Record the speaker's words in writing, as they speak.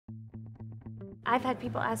I've had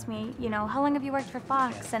people ask me, how long have you worked for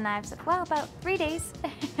Fox? And I've said, well, about 3 days.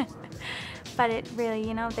 But it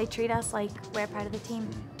really, they treat us like we're part of the team.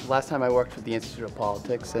 Last time I worked for the Institute of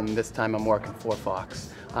Politics, and this time I'm working for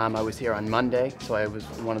Fox. I was here on Monday, so I was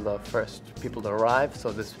one of the first people to arrive.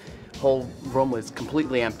 So this whole room was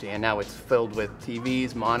completely empty, and now it's filled with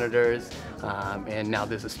TVs, monitors, and now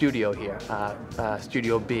there's a studio here,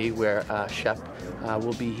 Studio B, where Shep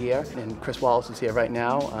will be here, and Chris Wallace is here right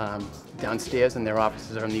now. Downstairs, and their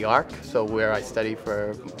offices are in the Arc, so where I study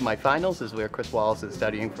for my finals is where Chris Wallace is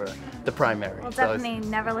studying for the primary. We'll definitely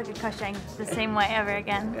never look at Cushing the same way ever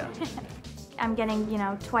again. Yeah. I'm getting,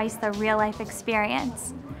 twice the real life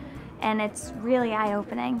experience. And it's really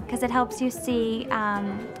eye-opening because it helps you see,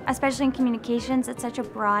 especially in communications, it's such a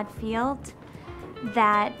broad field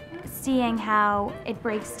that seeing how it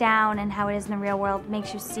breaks down and how it is in the real world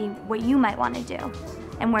makes you see what you might want to do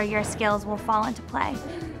and where your skills will fall into play.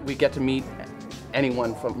 We get to meet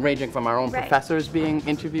anyone ranging from our own professors being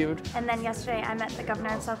interviewed. And then yesterday I met the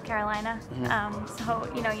governor of South Carolina,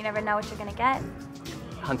 so you never know what you're going to get.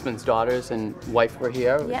 Huntsman's daughters and wife were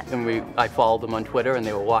here, and I followed them on Twitter, and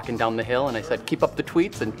they were walking down the hill, and I said, keep up the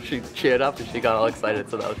tweets, and she cheered up, and she got all excited,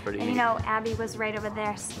 so that was pretty neat. Abby was right over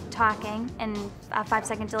there talking, and a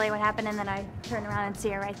 5-second delay would happen, and then I turn around and see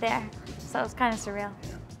her right there. So it was kind of surreal.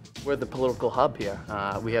 Yeah. We're the political hub here.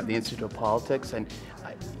 We have the Institute of Politics, and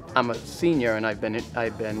I'm a senior, and I've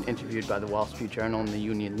been interviewed by the Wall Street Journal and the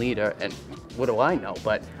Union Leader, and what do I know?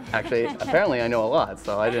 But actually, apparently I know a lot,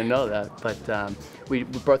 so I didn't know that. But we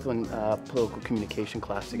both went political communication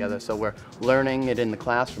class together, so we're learning it in the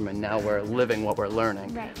classroom, and now we're living what we're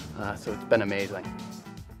learning. Right. So it's been amazing.